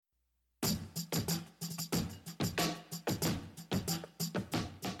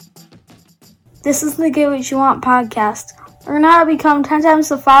This is the Get What You Want podcast. Learn how to become 10 times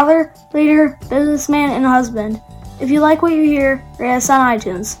the father, leader, businessman, and husband. If you like what you hear, rate us on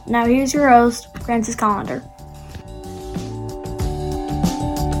iTunes. Now here's your host, Francis Collender.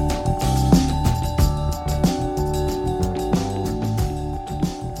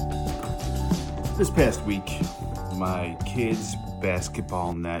 This past week, my kid's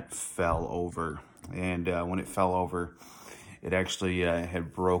basketball net fell over. And when it fell over, it actually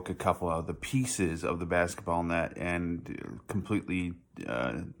had broke a couple of the pieces of the basketball net and completely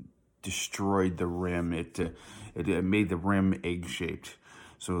destroyed the rim. It made the rim egg-shaped,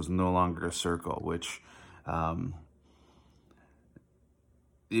 so it was no longer a circle, which,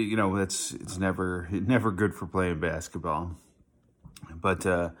 it's never good for playing basketball. But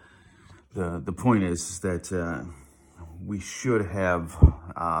the point is that we should have,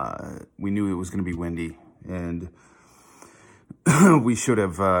 we knew it was going to be windy, and we should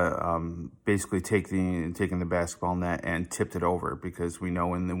have basically taken the basketball net and tipped it over, because we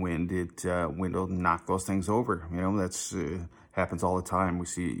know in the wind wind will knock those things over. That's happens all the time. We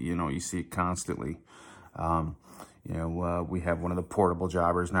see, you see it constantly. We have one of the portable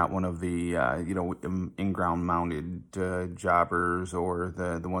jobbers, not one of the in-ground mounted jobbers, or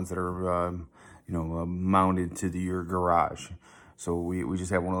the ones that are mounted to your garage. So we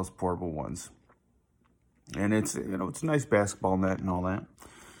just have one of those portable ones. And it's a nice basketball net and all that,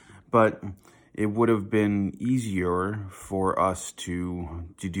 but it would have been easier for us to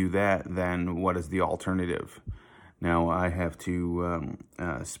do that than what is the alternative. Now I have to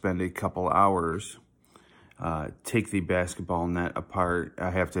spend a couple hours, take the basketball net apart. I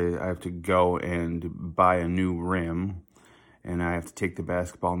have to go and buy a new rim, and I have to take the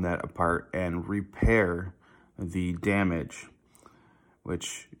basketball net apart and repair the damage,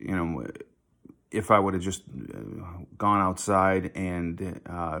 which, if I would have just gone outside and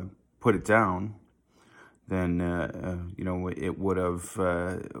put it down, then, it would have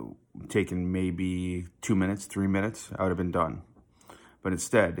taken maybe 2 minutes, 3 minutes. I would have been done. But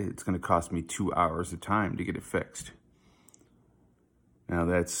instead, it's going to cost me 2 hours of time to get it fixed. Now,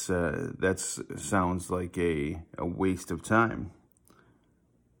 that sounds like a waste of time.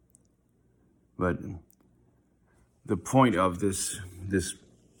 But the point of this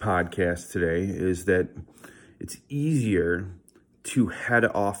podcast today is that it's easier to head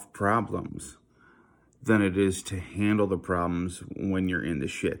off problems than it is to handle the problems when you're in the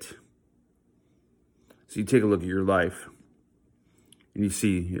shit. So you take a look at your life and you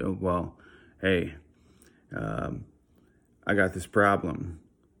see, hey, I got this problem.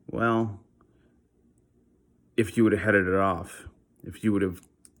 Well, if you would have headed it off, if you would have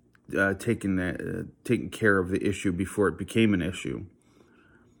taken care of the issue before it became an issue,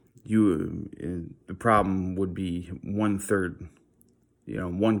 the problem would be 1/3,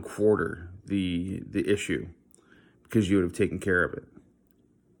 1/4 the issue, because you would have taken care of it.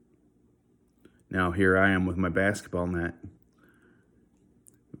 Now here I am with my basketball net,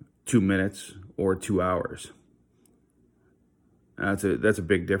 2 minutes or 2 hours. That's a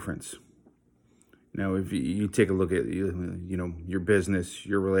big difference. Now if you take a look at your business,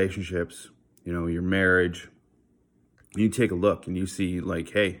 your relationships, your marriage, you take a look and you see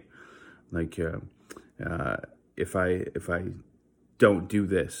if I don't do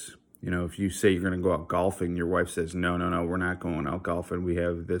this, if you say you're going to go out golfing, your wife says, no, we're not going out golfing. We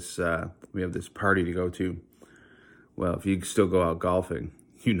have this party to go to. Well, if you still go out golfing,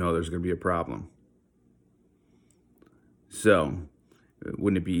 there's going to be a problem. So,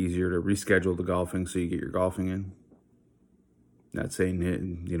 wouldn't it be easier to reschedule the golfing so you get your golfing in? Not saying,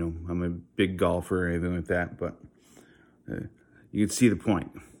 I'm a big golfer or anything like that, but you can see the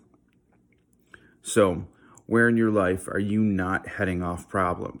point. So, where in your life are you not heading off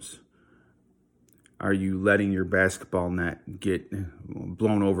problems? Are you letting your basketball net get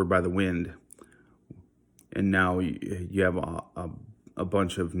blown over by the wind, and now you have a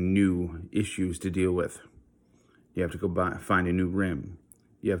bunch of new issues to deal with? You have to go find a new rim.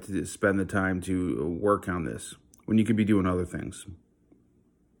 You have to spend the time to work on this when you could be doing other things.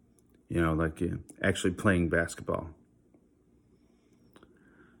 Actually playing basketball.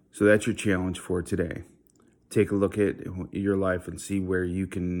 So that's your challenge for today. Take a look at your life and see where you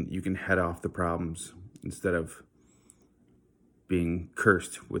can head off the problems instead of being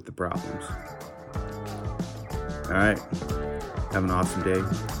cursed with the problems. All right. Have an awesome day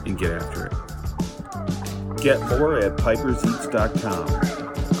and get after it. Get more at piperseats.com.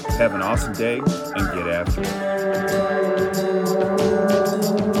 Have an awesome day and get after it.